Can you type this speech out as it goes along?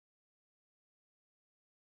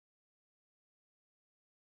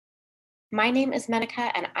My name is Menica,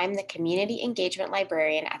 and I'm the Community Engagement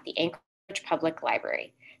Librarian at the Anchorage Public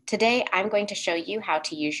Library. Today, I'm going to show you how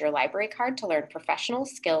to use your library card to learn professional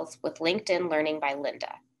skills with LinkedIn Learning by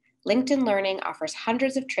Lynda. LinkedIn Learning offers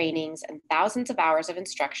hundreds of trainings and thousands of hours of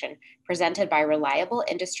instruction presented by reliable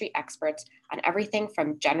industry experts on everything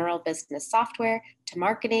from general business software to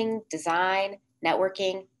marketing, design,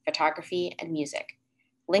 networking, photography, and music.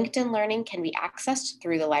 LinkedIn Learning can be accessed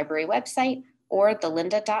through the library website or the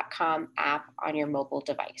lynda.com app on your mobile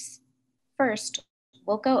device. First,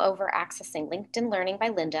 we'll go over accessing LinkedIn Learning by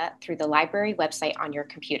Lynda through the library website on your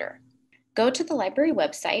computer. Go to the library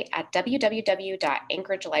website at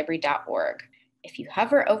www.anchoragelibrary.org. If you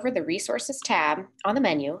hover over the Resources tab on the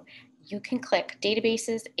menu, you can click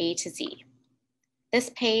Databases A to Z.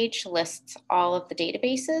 This page lists all of the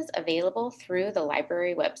databases available through the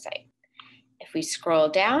library website. If we scroll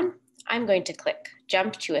down, I'm going to click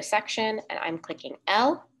Jump to a section, and I'm clicking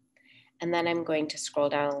L, and then I'm going to scroll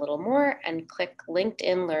down a little more and click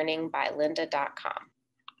LinkedIn Learning by lynda.com.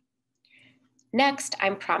 Next,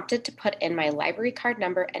 I'm prompted to put in my library card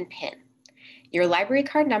number and PIN. Your library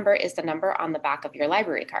card number is the number on the back of your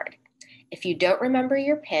library card. If you don't remember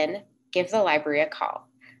your PIN, give the library a call.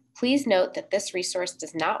 Please note that this resource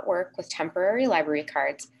does not work with temporary library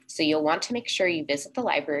cards, so you'll want to make sure you visit the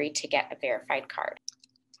library to get a verified card.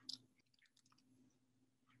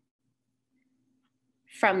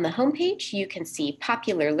 From the homepage, you can see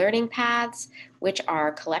popular learning paths, which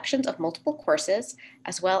are collections of multiple courses,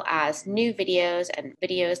 as well as new videos and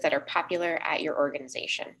videos that are popular at your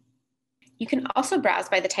organization. You can also browse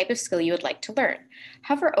by the type of skill you would like to learn.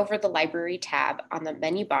 Hover over the Library tab on the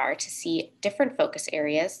menu bar to see different focus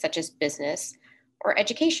areas such as business or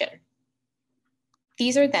education.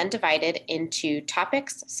 These are then divided into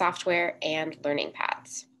topics, software, and learning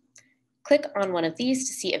paths. Click on one of these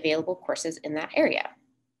to see available courses in that area.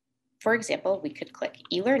 For example, we could click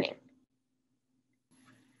e-learning.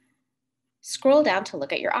 Scroll down to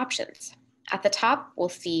look at your options. At the top, we'll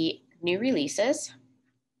see new releases.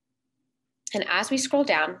 And as we scroll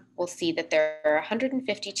down, we'll see that there are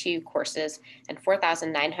 152 courses and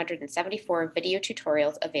 4,974 video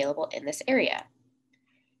tutorials available in this area.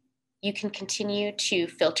 You can continue to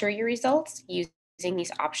filter your results using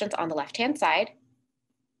these options on the left-hand side.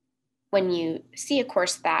 When you see a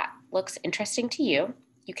course that looks interesting to you,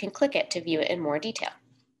 you can click it to view it in more detail.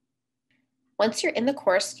 Once you're in the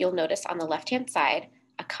course, you'll notice on the left-hand side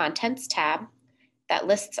a Contents tab that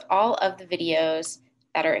lists all of the videos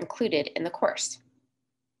that are included in the course.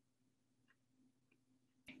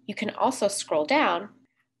 You can also scroll down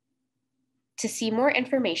to see more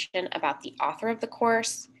information about the author of the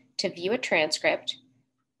course, to view a transcript,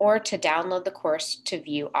 or to download the course to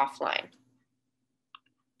view offline.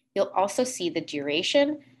 You'll also see the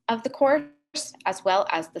duration of the course as well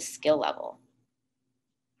as the skill level.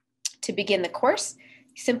 To begin the course,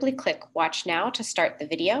 simply click Watch Now to start the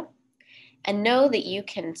video, and know that you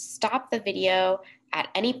can stop the video at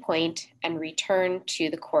any point and return to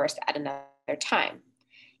the course at another time.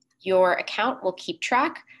 Your account will keep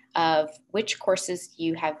track of which courses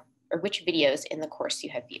you have or which videos in the course you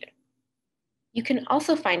have viewed. You can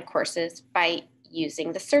also find courses by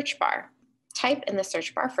using the search bar. Type in the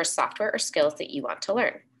search bar for software or skills that you want to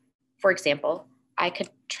learn. For example, I could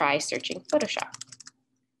try searching Photoshop.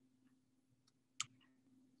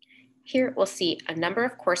 Here we'll see a number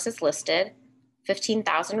of courses listed,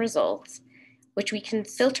 15,000 results, which we can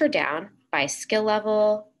filter down by skill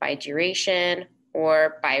level, by duration,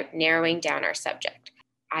 or by narrowing down our subject.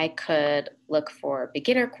 I could look for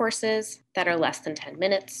beginner courses that are less than 10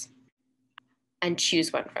 minutes and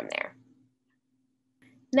choose one from there.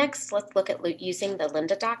 Next, let's look at using the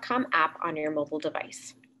lynda.com app on your mobile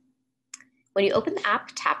device. When you open the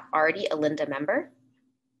app, tap Already a Lynda Member.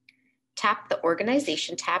 Tap the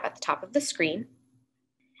Organization tab at the top of the screen.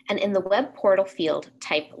 And in the web portal field,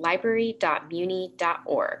 type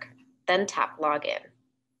library.muni.org, then tap Login.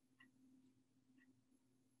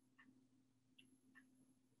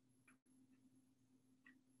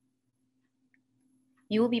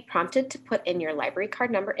 You will be prompted to put in your library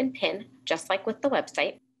card number and PIN, just like with the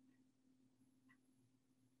website.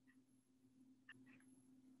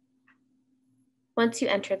 Once you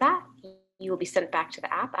enter that, you will be sent back to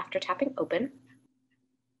the app after tapping Open.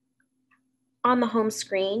 On the home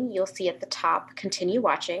screen, you'll see at the top Continue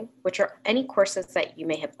Watching, which are any courses that you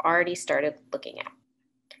may have already started looking at.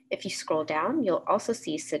 If you scroll down, you'll also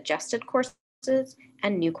see Suggested Courses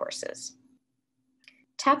and New Courses.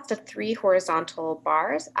 Tap the 3 horizontal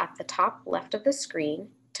bars at the top left of the screen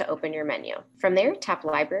to open your menu. From there, tap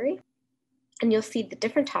Library, and you'll see the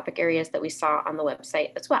different topic areas that we saw on the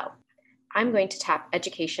website as well. I'm going to tap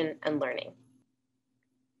Education and Learning.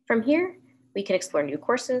 From here, we can explore new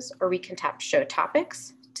courses, or we can tap Show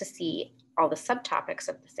Topics to see all the subtopics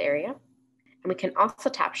of this area. And we can also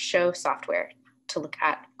tap Show Software to look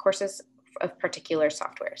at courses of particular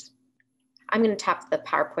softwares. I'm going to tap the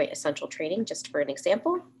PowerPoint Essential Training just for an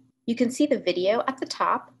example. You can see the video at the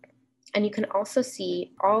top, and you can also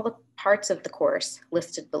see all the parts of the course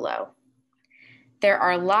listed below. There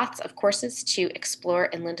are lots of courses to explore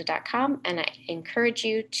in lynda.com, and I encourage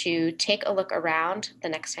you to take a look around the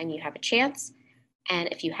next time you have a chance. And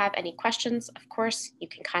if you have any questions, of course, you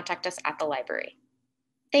can contact us at the library.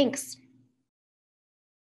 Thanks.